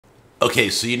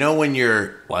Okay, so you know when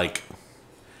you're like,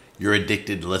 you're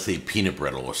addicted to, let's say, peanut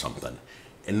brittle or something,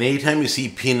 and anytime you see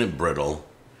peanut brittle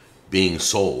being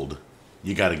sold,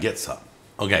 you got to get some.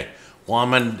 Okay, well, I'm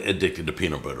not addicted to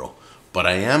peanut brittle, but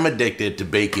I am addicted to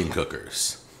bacon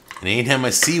cookers. And anytime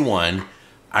I see one,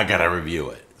 I got to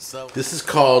review it. So this is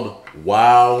called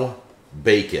Wow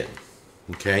Bacon.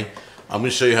 Okay, I'm going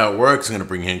to show you how it works. I'm going to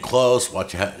bring you in close,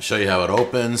 show you how it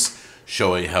opens,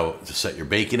 show you how to set your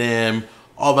bacon in,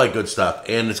 all that good stuff.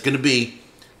 And it's going to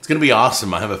be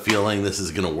awesome. I have a feeling this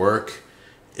is going to work.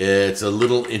 It's a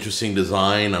little interesting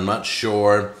design. I'm not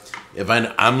sure if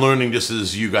I'm learning just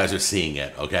as you guys are seeing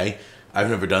it, okay? I've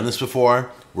never done this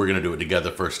before. We're going to do it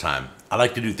together first time. I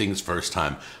like to do things first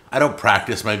time. I don't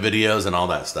practice my videos and all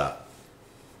that stuff.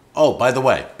 Oh, by the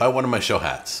way, buy one of my show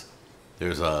hats.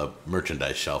 There's a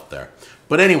merchandise shelf there.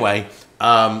 But anyway,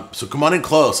 so come on in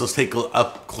close. Let's take an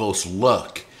up close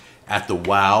look at the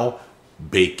Wow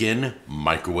Bacon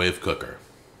Microwave Cooker.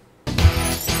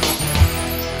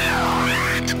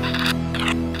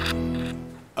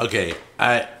 Okay,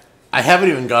 I haven't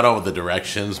even got over the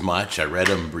directions much. I read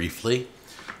them briefly.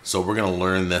 So we're going to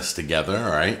learn this together, all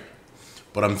right?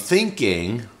 But I'm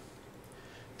thinking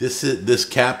this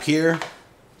cap here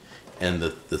and the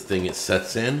thing it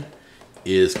sets in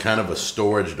is kind of a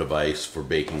storage device for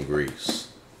baking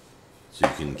grease. So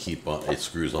you can keep on, it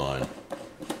screws on.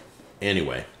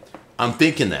 Anyway, I'm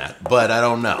thinking that, but I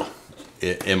don't know.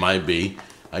 It might be.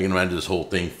 I can imagine this whole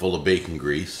thing full of bacon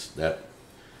grease. That'd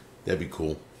be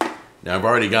cool. Now I've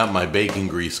already got my bacon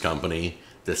grease company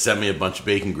that sent me a bunch of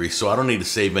bacon grease, so I don't need to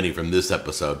save any from this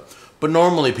episode. But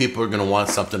normally people are going to want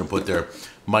something to put there.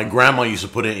 My grandma used to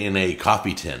put it in a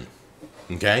coffee tin.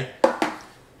 Okay?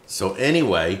 So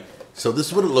anyway, so this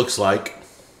is what it looks like.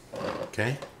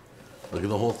 Okay? Look at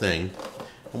the whole thing.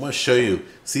 I want to show you.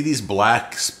 See these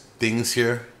black things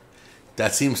here?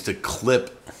 That seems to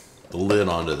clip the lid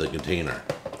onto the container.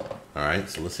 Alright,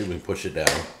 so let's see if we can push it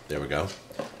down. There we go.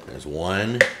 There's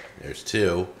one. There's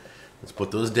two. Let's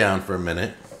put those down for a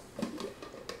minute.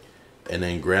 And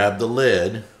then grab the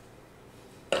lid.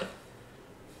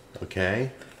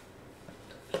 Okay.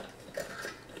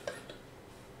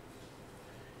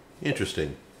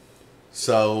 Interesting.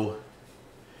 So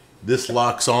this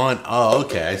locks on. Oh,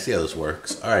 okay. I see how this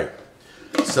works. All right.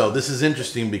 So this is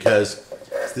interesting because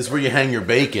this is where you hang your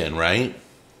bacon, right?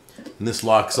 And this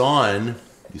locks on.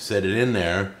 You set it in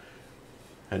there.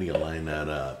 How do you line that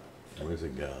up? Where's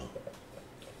it go?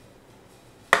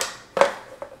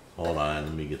 Hold on,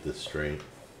 let me get this straight.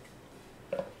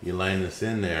 You line this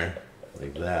in there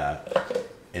like that,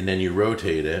 and then you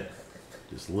rotate it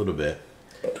just a little bit.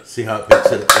 See how it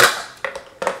picks it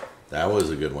up? That was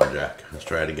a good one, Jack. Let's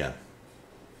try it again.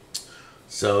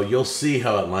 So you'll see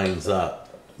how it lines up.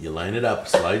 You line it up,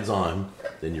 slides on,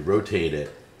 then you rotate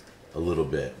it a little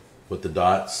bit. Put the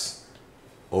dots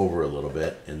over a little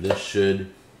bit, and this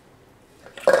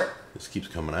keeps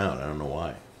coming out. I don't know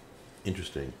why.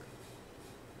 Interesting.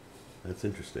 That's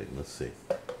interesting. Let's see.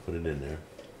 Put it in there.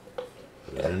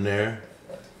 Put it in there.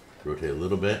 Rotate a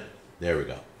little bit. There we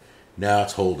go. Now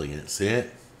it's holding it. See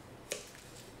it?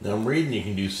 Now I'm reading you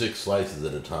can do 6 slices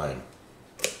at a time.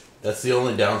 That's the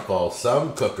only downfall.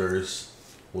 Some cookers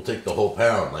will take the whole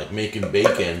pound. Like making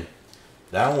bacon,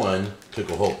 that one took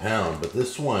a whole pound. But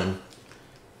this one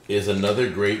is another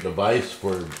great device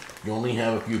for you only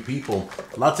have a few people.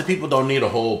 Lots of people don't need a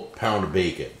whole pound of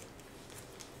bacon.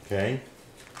 Okay?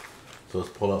 So let's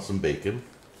pull out some bacon.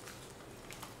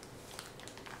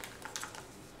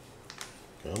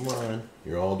 Come on.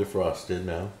 You're all defrosted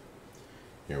now.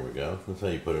 Here we go. That's how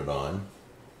you put it on.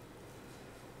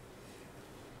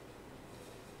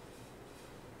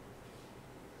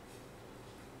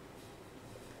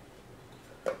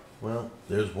 Well,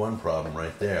 there's one problem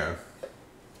right there.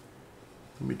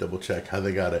 Let me double check how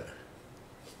they got it.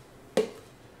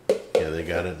 Yeah, they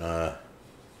got it.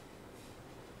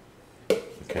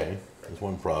 Okay, there's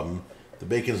one problem. The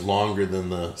bacon's longer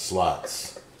than the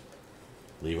slots.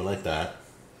 Leave it like that.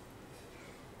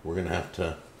 We're gonna have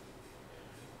to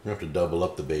double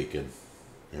up the bacon.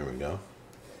 There we go.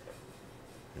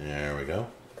 There we go.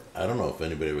 I don't know if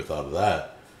anybody ever thought of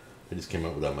that. I just came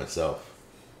up with that myself.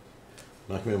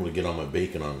 I'm not gonna be able to get all my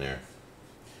bacon on there.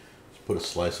 Let's put a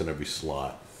slice on every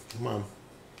slot. Come on.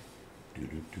 Do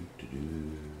do do do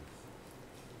do.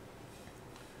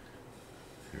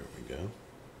 Here we go.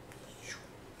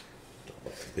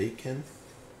 Double the bacon.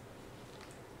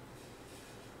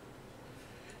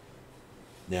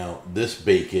 Now this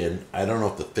bacon, I don't know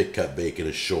if the thick cut bacon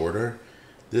is shorter.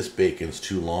 This bacon's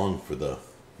too long for the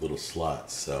little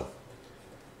slots, so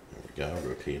there we go.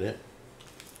 Rotate it.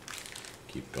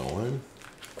 Keep going.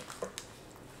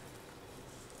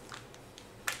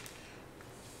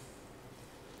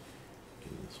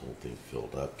 whole thing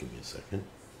filled up. Give me a second.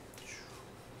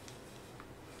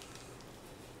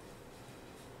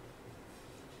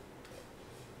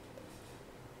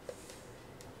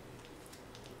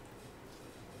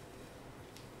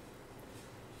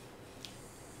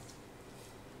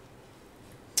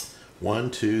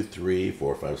 One, two, three,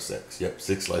 four, five, six. Yep,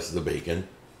 6 slices of bacon.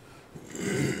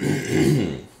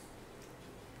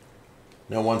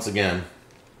 Now, once again,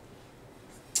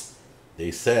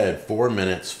 they said 4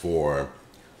 minutes for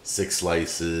 6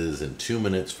 slices and 2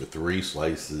 minutes for 3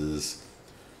 slices.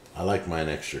 I like mine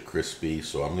extra crispy,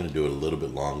 so I'm going to do it a little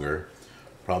bit longer.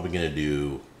 Probably going to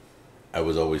do, I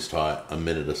was always taught, a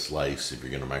minute a slice if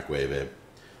you're going to microwave it.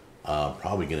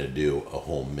 Probably going to do a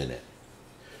whole minute.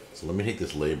 So let me take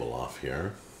this label off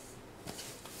here.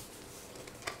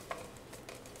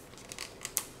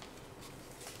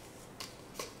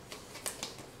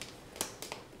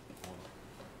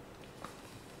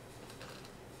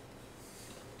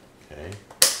 Okay,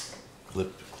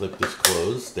 clip this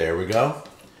closed. There we go.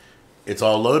 It's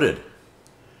all loaded.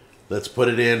 Let's put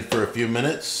it in for a few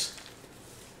minutes.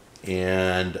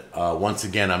 And once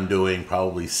again, I'm doing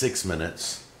probably 6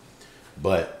 minutes.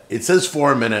 But it says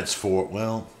 4 minutes for,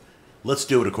 well, let's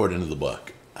do it according to the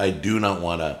book. I do not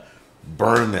want to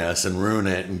burn this and ruin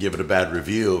it and give it a bad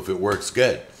review if it works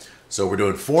good. So we're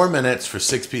doing 4 minutes for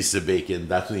 6 pieces of bacon.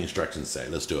 That's what the instructions say.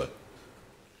 Let's do it.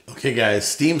 Okay, guys,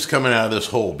 steam's coming out of this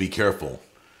hole. Be careful.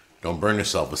 Don't burn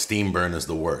yourself. A steam burn is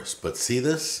the worst. But see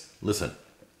this? Listen.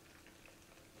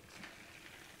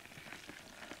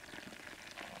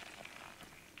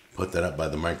 Put that up by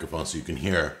the microphone so you can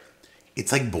hear.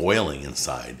 It's like boiling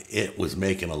inside. It was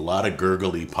making a lot of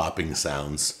gurgly popping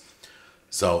sounds.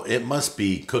 So it must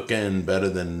be cooking better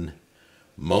than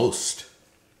most.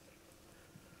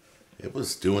 It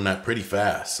was doing that pretty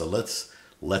fast. So let's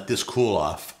let this cool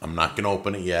off. I'm not going to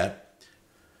open it yet.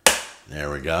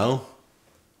 There we go.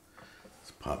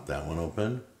 Let's pop that one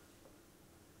open.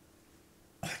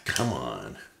 Come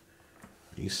on.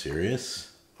 Are you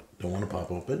serious? Don't want to pop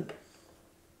open?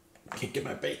 Can't get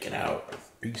my bacon out.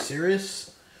 Are you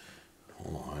serious?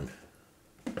 Hold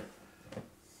on.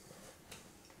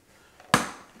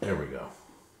 There we go.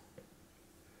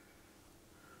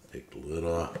 Take the lid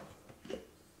off.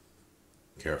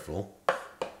 Careful.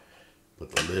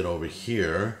 Put the lid over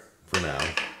here for now.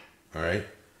 All right.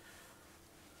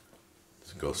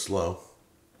 Let's go slow.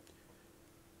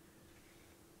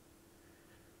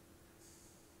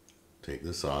 Take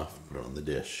this off, put it on the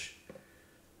dish.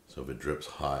 So if it drips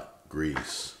hot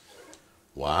grease.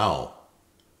 Wow.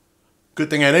 Good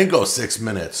thing I didn't go 6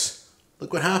 minutes.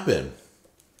 Look what happened.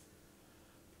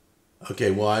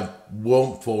 Okay, well, I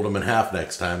won't fold them in half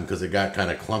next time because it got kind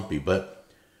of clumpy, but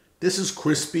this is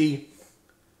crispy.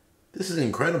 This is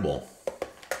incredible.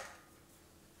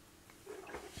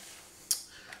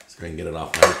 Let's try and get it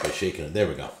off by shaking it. There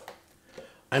we go.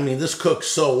 I mean, this cooks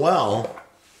so well.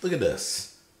 Look at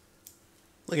this.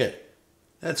 Look at it.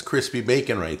 That's crispy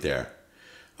bacon right there.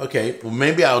 Okay, well,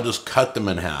 maybe I'll just cut them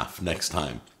in half next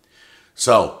time.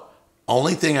 So,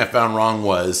 only thing I found wrong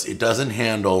was it doesn't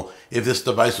handle, if this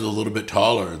device was a little bit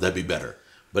taller, that'd be better.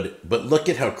 But look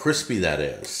at how crispy that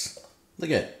is.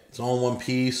 Look at it. It's all in one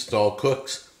piece. It's all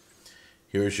cooked.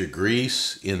 Here's your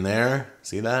grease in there.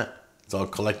 See that? It's all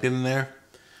collected in there.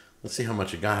 Let's see how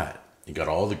much it got. You got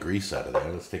all the grease out of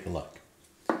there. Let's take a look.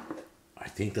 I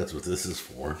think that's what this is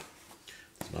for.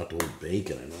 It's not to hold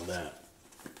bacon, I know that.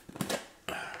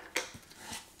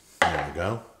 There we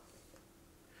go.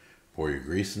 Pour your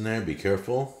grease in there, be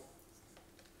careful.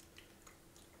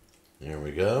 There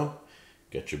we go.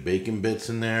 Got your bacon bits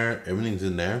in there, everything's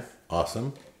in there.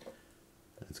 Awesome.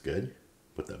 That's good.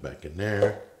 Put that back in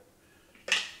there.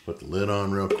 Put the lid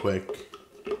on real quick.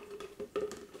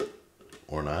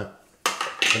 Or not.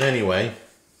 But anyway.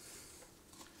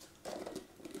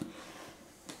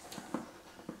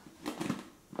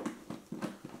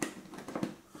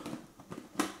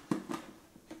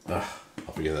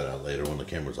 I'll figure that out later when the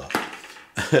camera's off.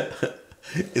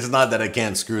 It's not that I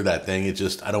can't screw that thing. It's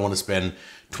just I don't want to spend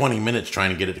 20 minutes trying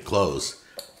to get it to close.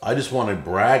 I just want to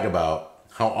brag about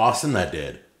how awesome that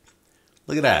did.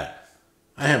 Look at that.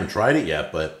 I haven't tried it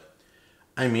yet, but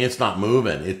I mean, it's not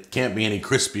moving. It can't be any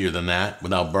crispier than that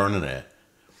without burning it.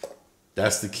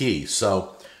 That's the key.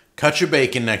 So cut your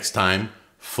bacon next time.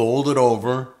 Fold it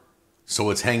over so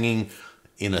it's hanging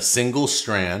in a single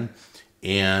strand.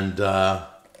 And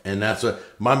that's what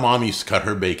my mom used to cut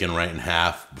her bacon right in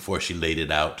half before she laid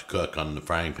it out to cook on the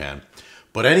frying pan.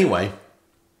 But anyway,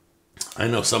 I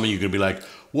know some of you are going to be like,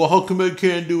 well, how come I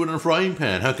can't do it in a frying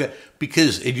pan? How can?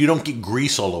 Because you don't get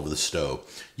grease all over the stove.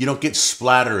 You don't get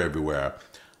splatter everywhere.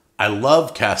 I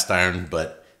love cast iron,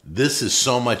 but this is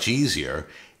so much easier.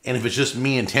 And if it's just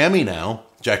me and Tammy now,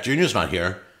 Jack Jr.'s not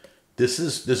here, this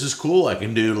is cool. I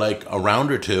can do like a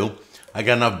round or two. I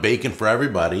got enough bacon for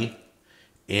everybody.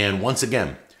 And once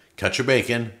again, cut your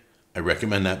bacon. I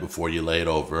recommend that before you lay it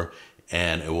over,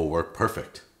 and it will work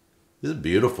perfect. This is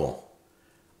beautiful.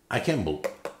 I can't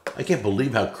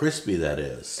believe how crispy that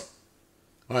is.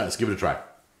 All right, let's give it a try.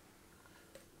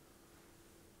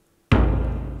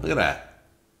 Look at that.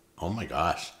 Oh my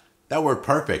gosh, that worked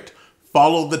perfect.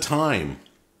 Follow the time.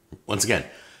 Once again,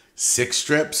 6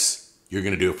 strips, you're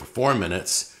gonna do it for 4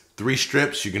 minutes. 3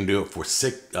 strips, you're gonna do it for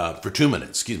 2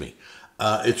 minutes, excuse me.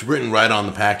 It's written right on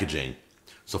the packaging.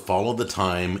 So follow the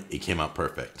time, it came out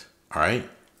perfect, all right?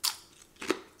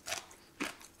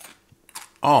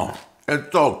 Oh,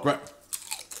 it's so great.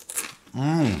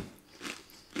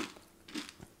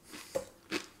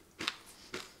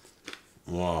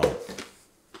 Wow.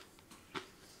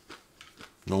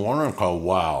 No wonder I'm called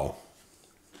Wow.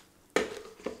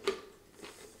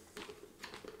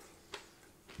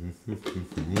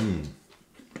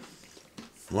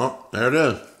 Well, there it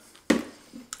is.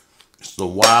 It's the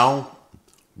Wow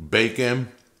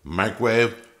Bacon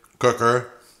Microwave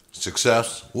Cooker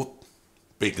Success. Whoop,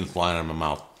 bacon's flying out of my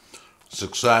mouth.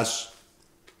 Success.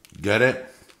 Get it?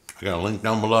 I got a link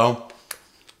down below.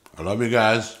 I love you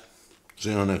guys.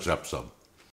 See you on the next episode.